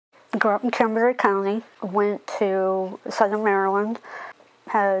grew up in Kimberly County, went to Southern Maryland,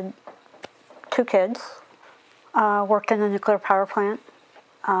 had 2 kids, worked in a nuclear power plant.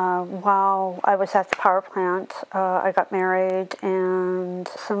 While I was at the power plant, I got married, and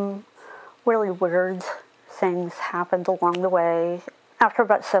some really weird things happened along the way. After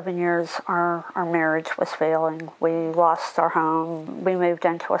about 7 years, our marriage was failing. We lost our home. We moved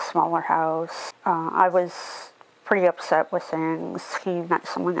into a smaller house. I was pretty upset with things. He met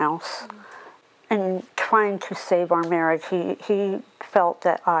someone else. And trying to save our marriage, he felt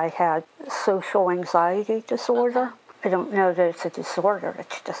that I had social anxiety disorder. I don't know that it's a disorder,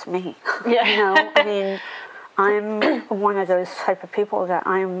 it's just me. Yeah. You know, I mean, I'm one of those type of people that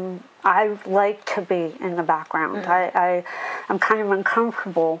I like to be in the background. I'm kind of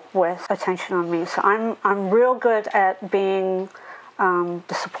uncomfortable with attention on me, so I'm real good at being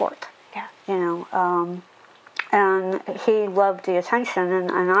the support. Yeah. You know, and he loved the attention,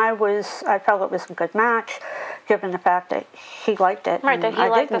 and I felt it was a good match, given the fact that he liked it. Right, that he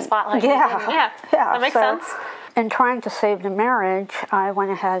liked the spotlight. Yeah, that makes sense. In trying to save the marriage, I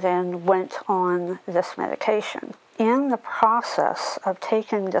went ahead and went on this medication. In the process of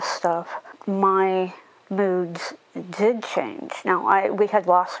taking this stuff, my moods did change. Now, we had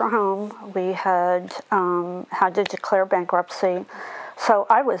lost our home. We had had to declare bankruptcy. So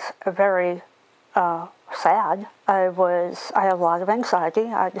I was very sad. I had a lot of anxiety.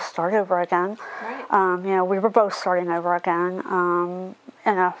 I had to start over again. Right. You know, we were both starting over again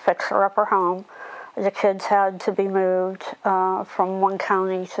in a fixer-upper home. The kids had to be moved from one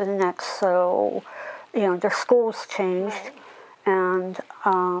county to the next, so, you know, their schools changed. Right. And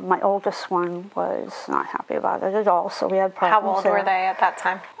my oldest one was not happy about it at all, so we had problems. How old were they at that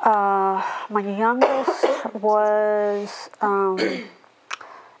time? My youngest was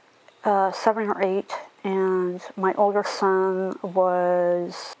 7 or 8, and my older son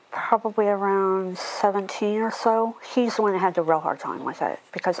was probably around 17 or so. He's the one that had the real hard time with it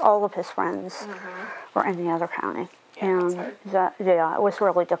because all of his friends were in the other county. Yeah, and it was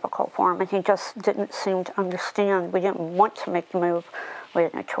really difficult for him, and he just didn't seem to understand. We didn't want to make the move. We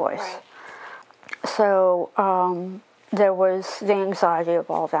had no choice. Right. So there was the anxiety of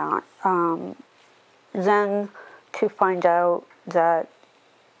all that. Then to find out that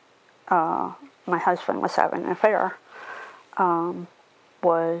my husband was having an affair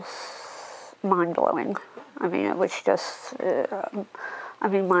was mind-blowing. I mean, it was just,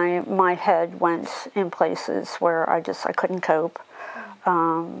 my head went in places where I couldn't cope.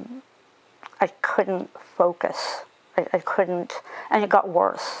 I couldn't focus. I couldn't, and it got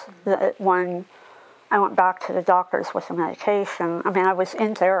worse. When I went back to the doctors with the medication, I mean, I was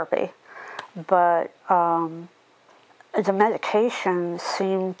in therapy, but the medication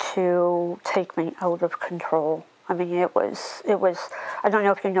seemed to take me out of control. I mean, it was, I don't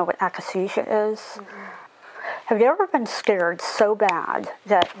know if you know what akathisia is. Mm-hmm. Have you ever been scared so bad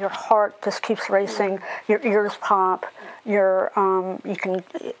that your heart just keeps racing, your ears pop, you can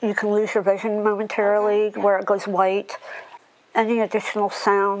lose your vision momentarily where it goes white? Any additional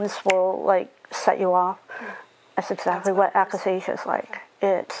sounds will, like, set you off. That's exactly what akathisia is like.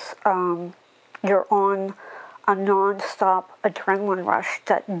 It's, you're on a non-stop adrenaline rush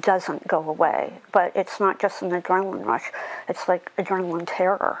that doesn't go away. But it's not just an adrenaline rush. It's like adrenaline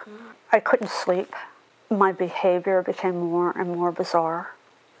terror. I couldn't sleep. My behavior became more and more bizarre.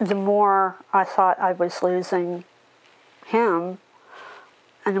 The more I thought I was losing him,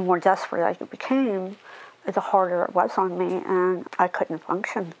 and the more desperate I became, the harder it was on me, and I couldn't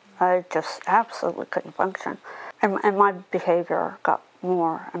function. I just absolutely couldn't function. And my behavior got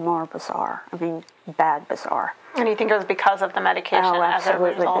more and more bizarre. I mean, bad bizarre. And you think it was because of the medication as a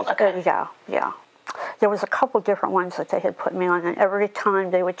result? Okay. Yeah. There was a couple different ones that they had put me on, and every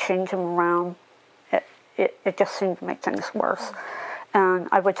time they would change them around, it just seemed to make things worse. And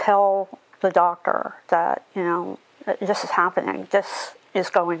I would tell the doctor that, you know, this is happening, this is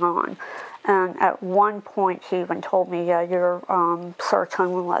going on. And at one point he even told me, yeah, your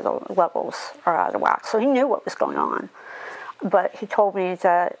serotonin levels are out of whack. So he knew what was going on. But he told me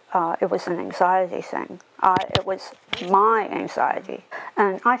that it was an anxiety thing. It was my anxiety.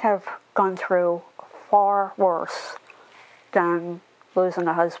 And I have gone through far worse than losing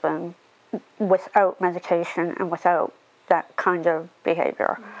a husband without medication and without that kind of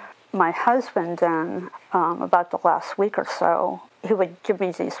behavior. My husband then, about the last week or so, he would give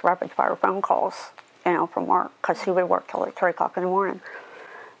me these rapid-fire phone calls, you know, from work, because he would work till like 3 o'clock in the morning.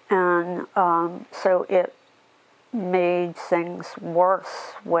 And so it made things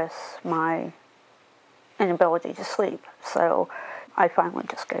worse with my inability to sleep. So I finally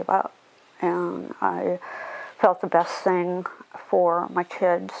just gave up. And I felt the best thing for my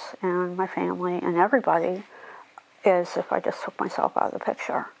kids and my family and everybody is if I just took myself out of the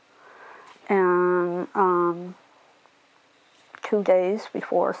picture. And 2 days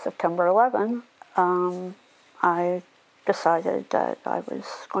before September 11, I decided that I was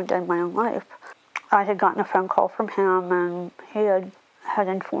going to end my own life. I had gotten a phone call from him, and he had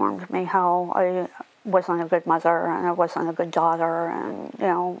informed me how I wasn't a good mother and I wasn't a good daughter, and, you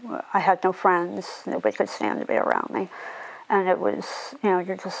know, I had no friends. Nobody could stand to be around me. And it was, you know,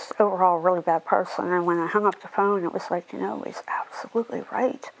 you're just overall a really bad person. And when I hung up the phone, it was like, you know, he's absolutely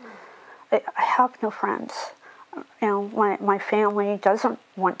right. I have no friends. You know, my family doesn't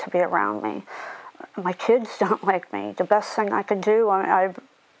want to be around me. My kids don't like me. The best thing I could do, I've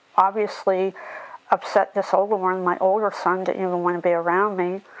obviously upset this older one. My older son didn't even want to be around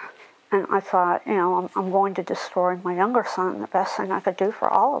me. And I thought, you know, I'm going to destroy my younger son. The best thing I could do for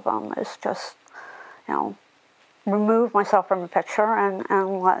all of them is just, you know, remove myself from the picture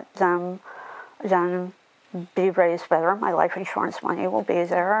and let them then be raised better. My life insurance money will be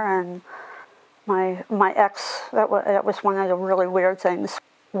there. And my ex, that was one of the really weird things.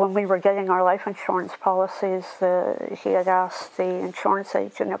 When we were getting our life insurance policies, he had asked the insurance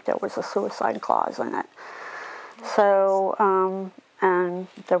agent if there was a suicide clause in it. So, and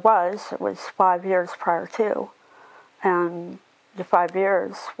there was. It was 5 years prior to. And the 5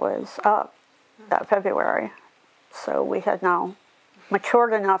 years was up that February. So we had now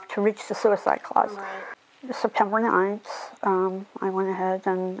matured enough to reach the suicide clause. Right. September 9th, I went ahead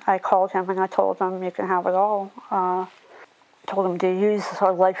and I called him and I told him, you can have it all. Told him to use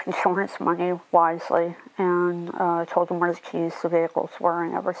our life insurance money wisely, and told him where the keys to the vehicles were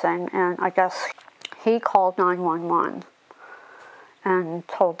and everything. And I guess he called 911 and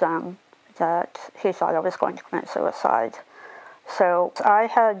told them that he thought I was going to commit suicide. So I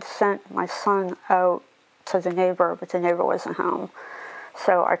had sent my son out to the neighbor, but the neighbor wasn't home.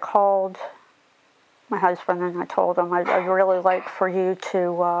 So I called my husband and I told him, I'd really like for you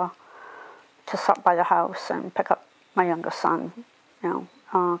to stop by the house and pick up my youngest son. You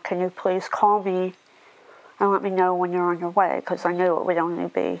know, can you please call me and let me know when you're on your way, because I knew it would only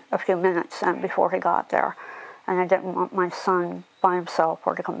be a few minutes then before he got there, and I didn't want my son by himself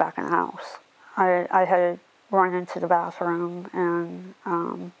or to come back in the house. I had run into the bathroom, and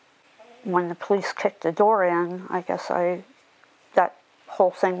when the police kicked the door in, I guess that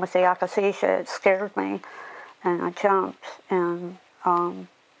whole thing with the accusation, it scared me, and I jumped and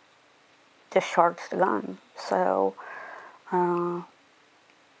discharged the gun. So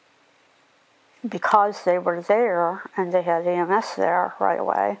because they were there and they had EMS there right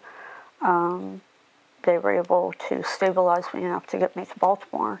away, they were able to stabilize me enough to get me to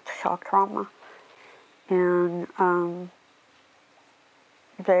Baltimore to shock trauma. And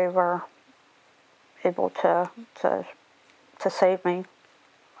they were able to save me.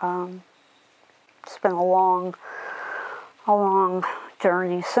 It's been a long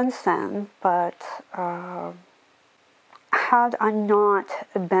journey since then, but had I not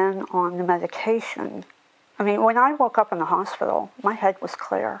been on the medication, I mean, when I woke up in the hospital, my head was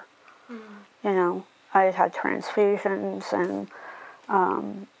clear. Mm. You know, I had transfusions, and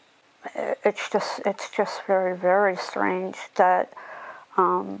it's just very, very strange that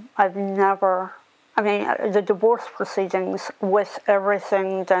I've never, I mean, the divorce proceedings with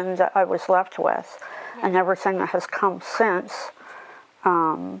everything then that I was left with, and everything that has come since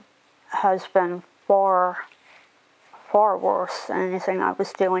has been far worse than anything I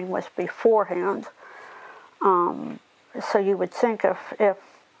was dealing with beforehand. So you would think if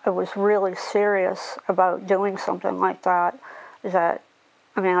I was really serious about doing something like that, I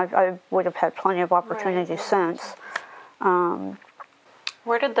mean, I would have had plenty of opportunities since.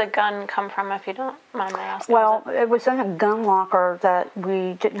 Where did the gun come from, if you don't mind my asking? Well, it was in a gun locker that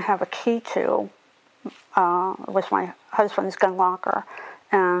we didn't have a key to. It was my husband's gun locker,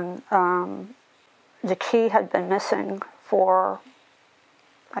 and the key had been missing for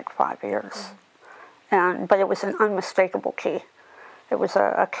like 5 years. Mm-hmm. But it was an unmistakable key. It was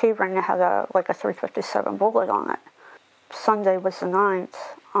a key ring that had a 357 bullet on it. Sunday was the 9th.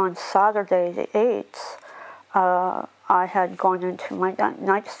 On Saturday the 8th, I had gone into my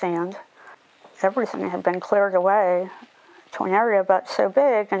nightstand. Everything had been cleared away to an area about so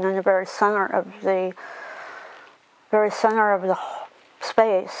big, and in the very center of the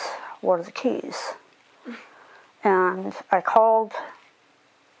space were the keys. And I called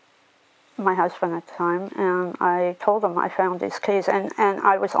my husband at the time, and I told him I found these keys, and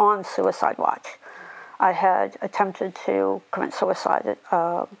I was on suicide watch. I had attempted to commit suicide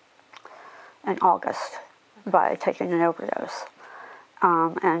in August by taking an overdose,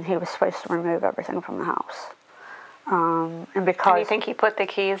 and he was supposed to remove everything from the house. And because... And you think he put the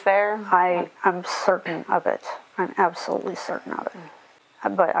keys there? I'm certain of it. I'm absolutely certain of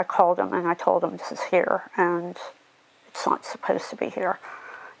it. But I called him and I told him this is here and it's not supposed to be here.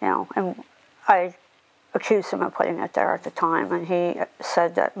 You know, and I accused him of putting it there at the time, and he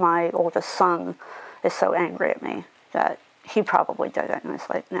said that my oldest son is so angry at me that he probably did it. And I was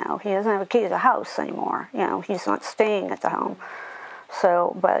like, no, he doesn't have a key to the house anymore. You know, he's not staying at the home.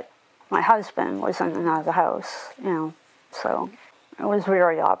 So, but my husband was in and out of the house, you know, so it was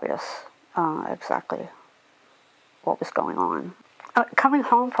very obvious exactly what was going on. Coming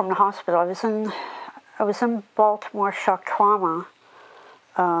home from the hospital, I was in Baltimore shock trauma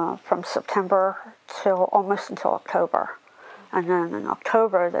from September till almost until October. And then in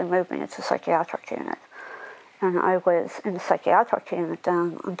October, they moved me into the psychiatric unit. And I was in the psychiatric unit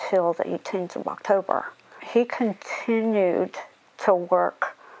then until the 18th of October. He continued to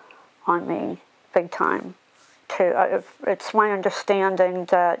work on me big time. It's my understanding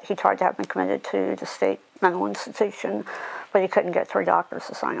that he tried to have me committed to the state mental institution, but he couldn't get 3 doctors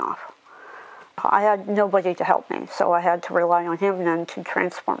to sign off. I had nobody to help me, so I had to rely on him then to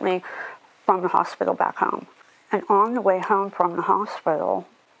transport me from the hospital back home. And on the way home from the hospital,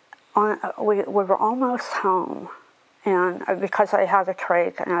 we were almost home, and because I had a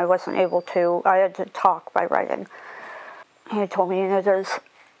trach and I wasn't able to, I had to talk by writing. He told me, you know,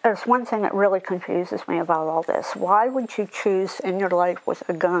 there's one thing that really confuses me about all this. Why would you choose in your life with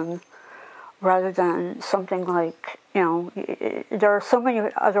a gun rather than something like, you know, there are so many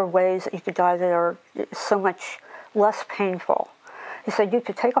other ways that you could die that are so much less painful. He said you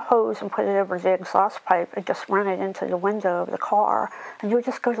could take a hose and put it over the exhaust pipe and just run it into the window of the car and you would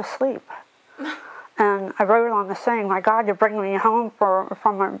just go to sleep. And I wrote on the thing, my God, you're bringing me home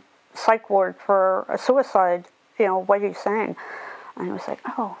from a psych ward for a suicide, you know, what are you saying? And he was like,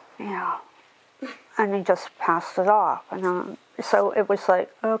 oh, yeah. And he just passed it off. And so it was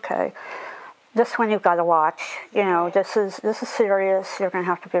like, okay, this one you've got to watch. You know, this is serious. You're going to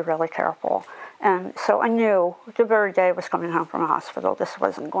have to be really careful. And so I knew the very day I was coming home from the hospital, this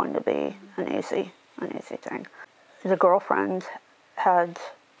wasn't going to be an easy thing. The girlfriend had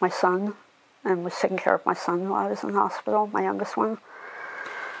my son and was taking care of my son while I was in the hospital, my youngest one.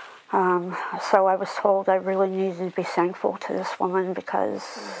 So I was told I really needed to be thankful to this woman because,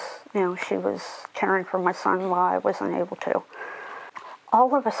 you know, she was caring for my son while I wasn't able to.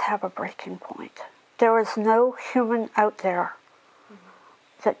 All of us have a breaking point. There is no human out there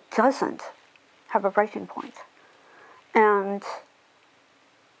that doesn't have a breaking point. And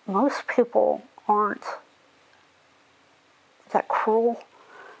most people aren't that cruel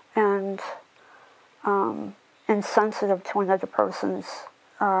and insensitive to another person's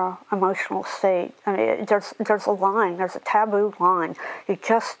emotional state. I mean, there's a line, there's a taboo line. You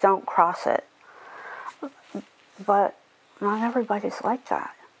just don't cross it. But not everybody's like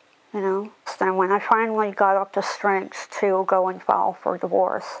that, you know. And when I finally got up the strength to go and file for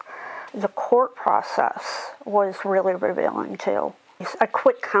divorce, the court process was really revealing too. I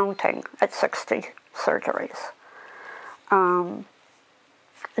quit counting at 60 surgeries.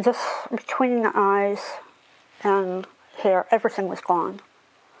 Just between the eyes and hair, everything was gone.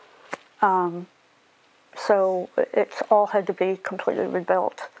 So it all had to be completely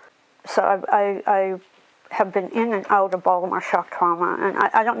rebuilt. So I have been in and out of Baltimore shock trauma, and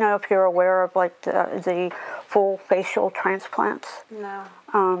I don't know if you're aware of like the full facial transplants. No.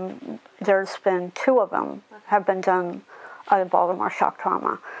 There's been 2 of them have been done out of Baltimore shock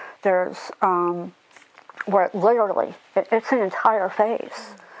trauma. There's where literally it's an entire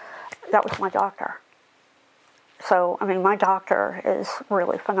face. That was my doctor. So I mean, my doctor is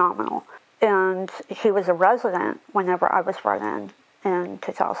really phenomenal, and he was a resident whenever I was brought in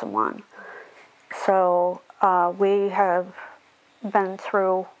 2001. So we have been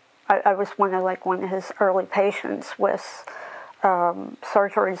through, I was one of his early patients with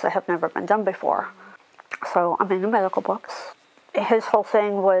surgeries that have never been done before. So I'm in the medical books. His whole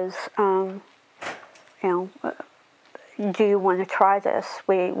thing was, you know, do you want to try this?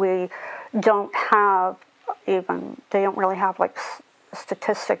 We don't have even, they don't really have like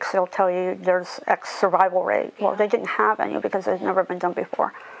statistics. They'll tell you there's X survival rate. Well, they didn't have any because it's never been done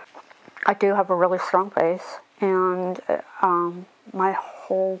before. I do have a really strong face, and my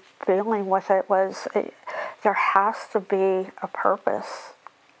whole feeling with it was there has to be a purpose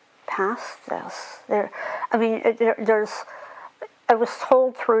past this. I was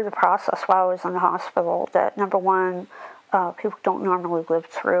told through the process while I was in the hospital that, number one, people don't normally live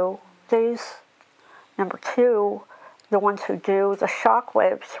through these. Number 2, the ones who do, the shock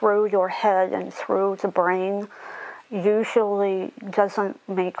wave through your head and through the brain usually doesn't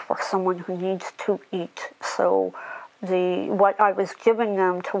make for someone who needs to eat. So what I was giving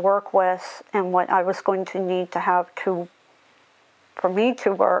them to work with and what I was going to need to have for me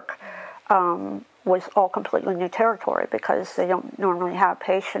to work was all completely new territory, because they don't normally have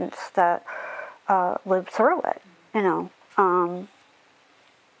patients that live through it, and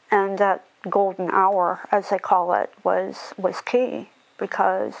that golden hour, as they call it, was key,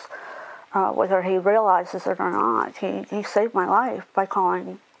 because whether he realizes it or not, he saved my life by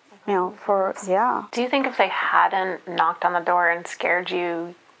calling, Do you think if they hadn't knocked on the door and scared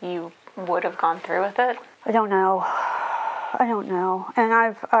you, you would have gone through with it? I don't know. And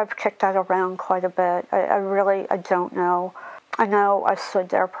I've kicked that around quite a bit. I don't know. I know I stood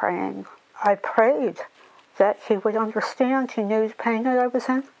there praying. I prayed that he would understand. He knew the pain that I was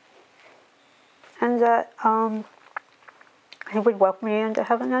in, and that he would welcome me into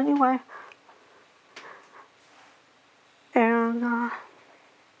heaven anyway. And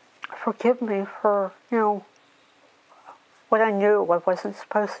forgive me for, what I knew I wasn't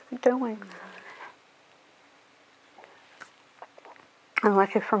supposed to be doing. And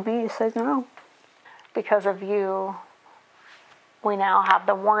lucky for me, he said no. Because of you, we now have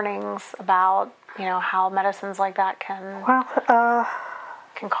the warnings about, how medicines like that can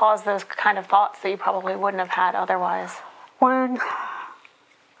cause those kind of thoughts that you probably wouldn't have had otherwise. When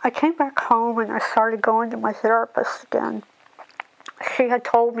I came back home and I started going to my therapist again, she had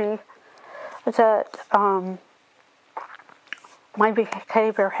told me that my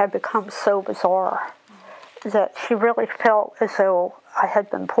behavior had become so bizarre that she really felt as though I had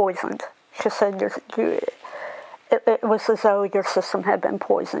been poisoned. She said it was as though your system had been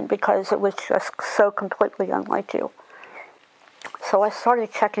poisoned, because it was just so completely unlike you. So I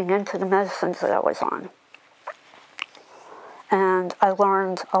started checking into the medicines that I was on. And I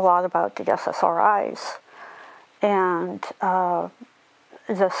learned a lot about the SSRIs and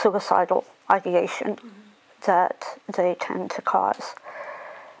the suicidal ideation that they tend to cause.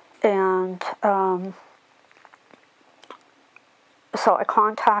 And so I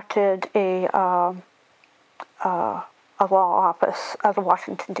contacted a law office out of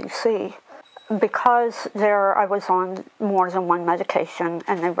Washington, D.C., because there I was on more than one medication,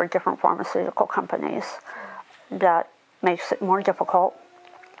 and they were different pharmaceutical companies. That makes it more difficult.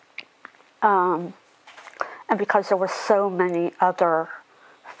 And because there were so many other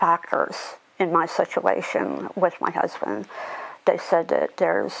factors in my situation with my husband, they said that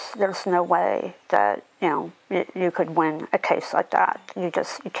there's no way that you could win a case like that. You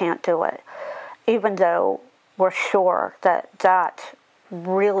can't do it, even though we're sure that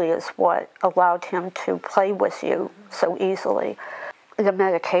really is what allowed him to play with you so easily. The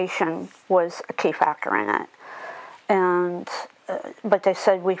medication was a key factor in it, and but they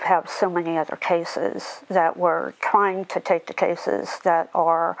said we have so many other cases that we're trying to take the cases that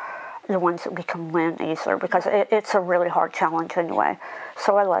are the ones that we can win easier, because it's a really hard challenge anyway.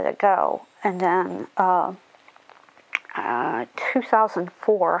 So I let it go. And then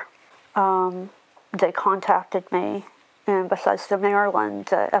 2004, they contacted me in Bethesda, Maryland.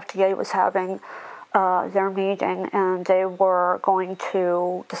 The FDA was having their meeting, and they were going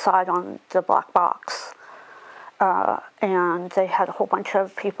to decide on the black box. And they had a whole bunch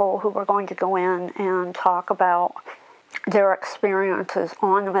of people who were going to go in and talk about their experiences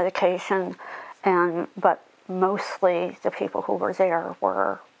on the medication, but mostly the people who were there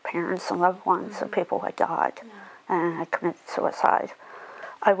were parents and loved ones of people who had died and had committed suicide.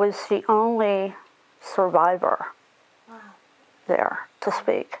 I was the only survivor there to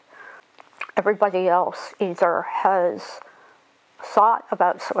speak. Everybody else either has thought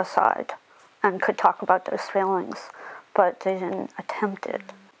about suicide and could talk about those feelings, but they didn't attempt it.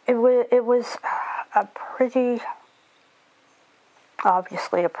 It was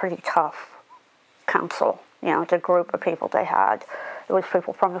obviously a pretty tough council, the group of people they had. It was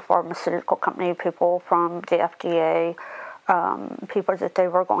people from the pharmaceutical company, people from the FDA, people that they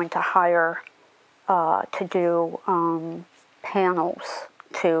were going to hire to do panels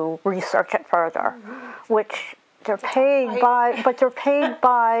to research it further, which they're paid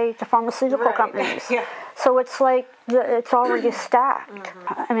by the pharmaceutical companies. Yeah. So it's like it's already stacked.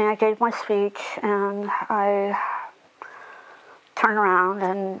 I mean, I gave my speech and I turned around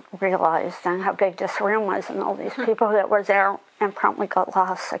and realized how big this room was, and all these people that were there, and promptly got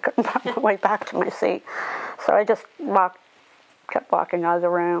lost. I couldn't find my way back to my seat. So I just kept walking out of the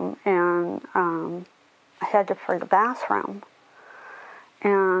room, and I headed for the bathroom.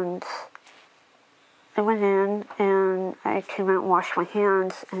 And I went in, and I came out and washed my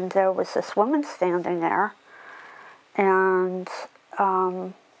hands, and there was this woman standing there, and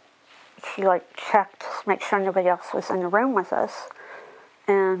she like checked to make sure nobody else was in the room with us.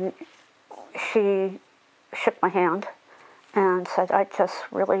 And she shook my hand and said, I just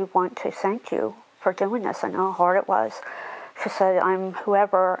really want to thank you for doing this. I know how hard it was. She said, I'm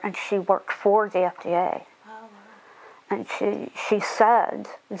whoever, and she worked for the FDA. And she said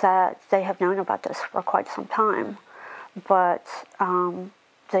that they have known about this for quite some time, but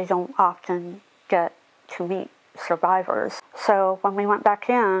they don't often get to meet survivors. So when we went back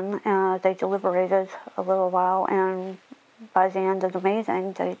in, they deliberated a little while, and by the end of the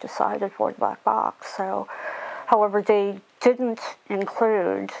meeting, they decided for the black box. So, however, they didn't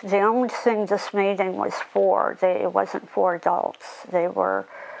include, the only thing this meeting was for, it wasn't for adults. It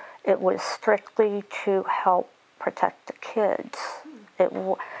was strictly to help protect the kids.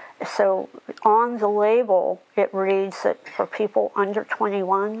 So on the label, it reads that for people under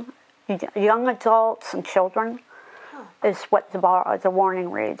 21, young adults and children is what the warning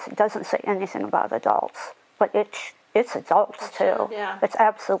reads. It doesn't say anything about adults, but it's adults too. Yeah. It's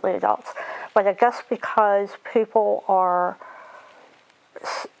absolutely adults. But I guess because people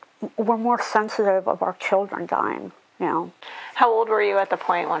we're more sensitive of our children dying, you know. How old were you at the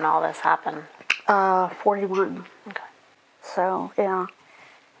point when all this happened? 41. Okay. So, yeah.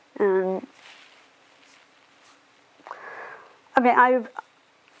 And, I mean,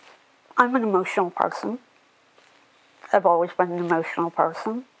 I'm an emotional person. I've always been an emotional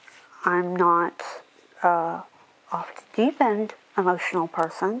person. I'm not off the deep end emotional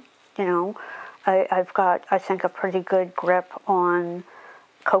person, you know. I've got, I think, a pretty good grip on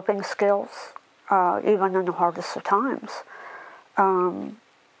coping skills, even in the hardest of times.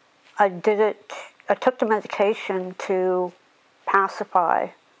 I took the medication to pacify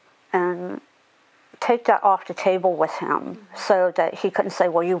and take that off the table with him so that he couldn't say,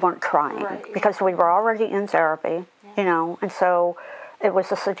 well, you weren't trying. Right, because we were already in therapy, you know, and so it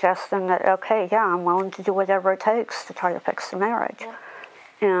was a suggestion that, okay, yeah, I'm willing to do whatever it takes to try to fix the marriage. Yeah.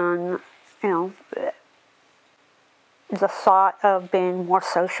 And, you know, the thought of being more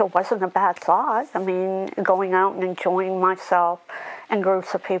social wasn't a bad thought. I mean, going out and enjoying myself in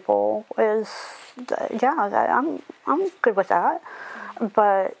groups of people is, yeah, I'm good with that.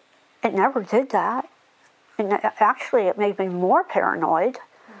 But it never did that. And actually, it made me more paranoid.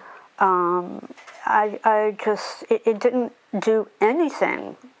 It didn't do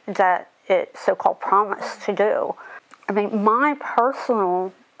anything that it so-called promised to do. I mean, my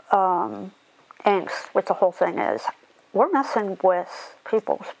personal angst with the whole thing is, we're messing with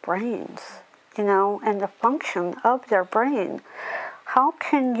people's brains, you know, and the function of their brain. How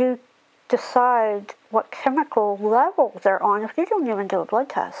can you decide what chemical level they're on if you don't even do a blood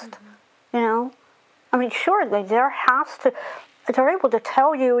test, you know? I mean, surely they're able to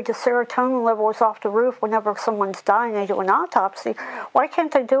tell you the serotonin level is off the roof whenever someone's dying, they do an autopsy. Why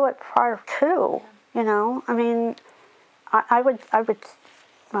can't they do it prior to, you know? I mean, I would,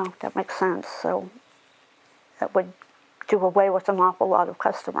 well, that makes sense. So that would do away with an awful lot of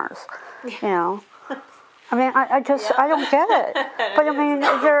customers, you know? I mean, I don't get it. But I mean,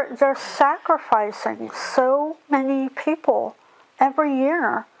 they're sacrificing so many people every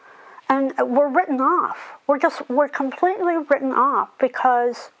year. And we're written off. We're completely written off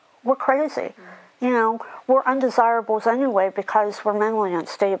because we're crazy. You know, we're undesirables anyway because we're mentally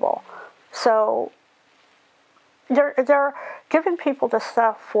unstable. So they're giving people this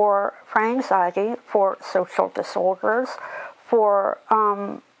stuff for anxiety, for social disorders, for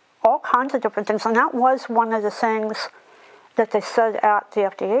all kinds of different things. And that was one of the things that they said at the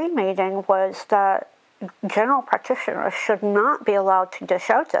FDA meeting, was that general practitioners should not be allowed to dish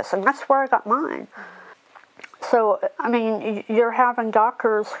out this. And that's where I got mine. So, I mean, you're having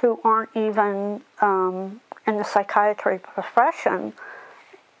doctors who aren't even in the psychiatry profession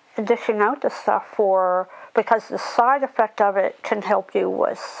dishing out this stuff because the side effect of it can help you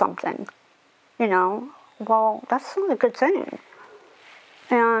with something, you know. Well, that's not a good thing.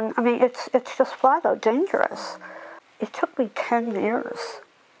 And, I mean, it's just flat out dangerous. It took me 10 years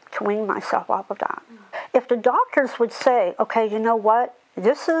to wean myself off of that. If the doctors would say, okay, you know what,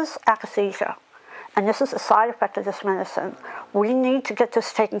 this is akathisia, and this is a side effect of this medicine. We need to get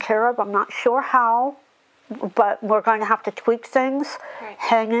this taken care of. I'm not sure how, but we're going to have to tweak things. Right.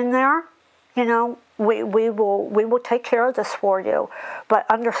 Hang in there. You know, we will take care of this for you. But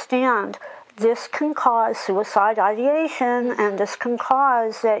understand, this can cause suicide ideation, and this can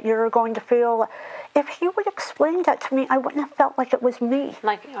cause that you're going to feel. If he would explain that to me, I wouldn't have felt like it was me.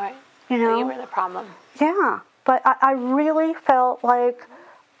 Like, all right, you know, you were the problem. Yeah, but I really felt like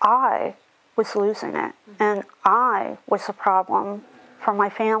I was losing it, and I was the problem for my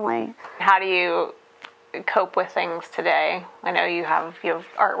family. How do you cope with things today? I know you have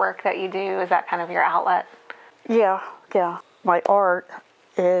artwork that you do. Is that kind of your outlet? Yeah. My art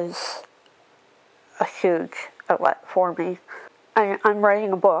is a huge outlet for me. I'm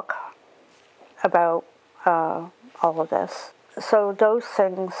writing a book about all of this. So those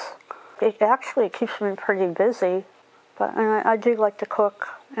things, it actually keeps me pretty busy. But I do like to cook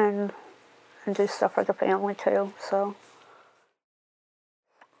and do stuff for the family too. So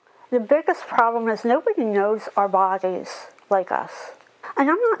the biggest problem is nobody knows our bodies like us. And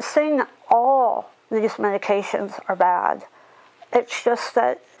I'm not saying that all these medications are bad. It's just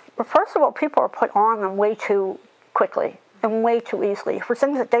that, well, first of all, people are put on them way too quickly and way too easily for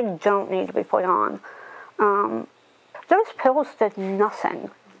things that they don't need to be put on. Those pills did nothing,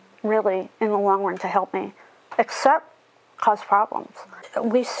 really, in the long run to help me, except cause problems.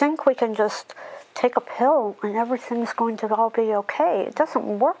 We think we can just take a pill and everything's going to all be okay. It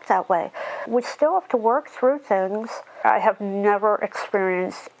doesn't work that way. We still have to work through things. I have never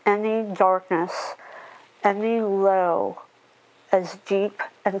experienced any darkness, any low as deep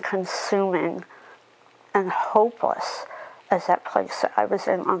and consuming and hopeless as that place that I was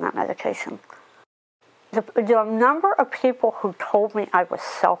in on that medication. The number of people who told me I was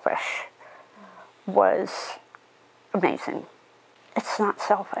selfish was amazing. It's not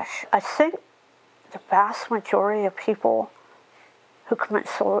selfish. I think the vast majority of people who commit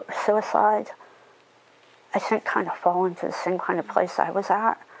suicide, I think, kind of fall into the same kind of place I was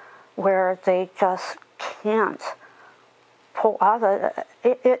at, where they just can't pull out of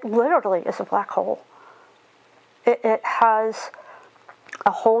it. It literally is a black hole. It has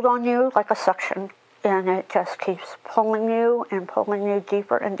a hold on you like a suction, and it just keeps pulling you and pulling you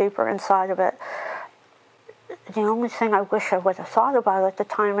deeper and deeper inside of it. The only thing I wish I would have thought about at the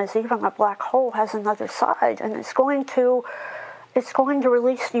time is even a black hole has another side, and it's going to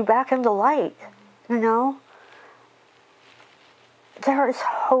release you back into light, you know? There is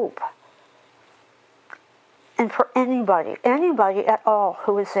hope. And for anybody at all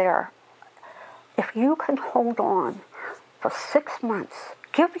who is there, if you can hold on for 6 months,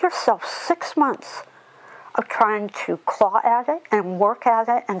 give yourself 6 months of trying to claw at it and work at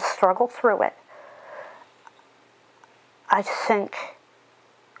it and struggle through it, I think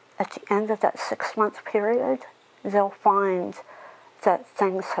at the end of that 6-month period, they'll find that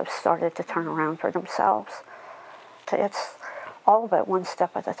things have started to turn around for themselves. It's all about one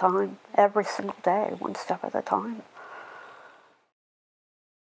step at a time, every single day, one step at a time.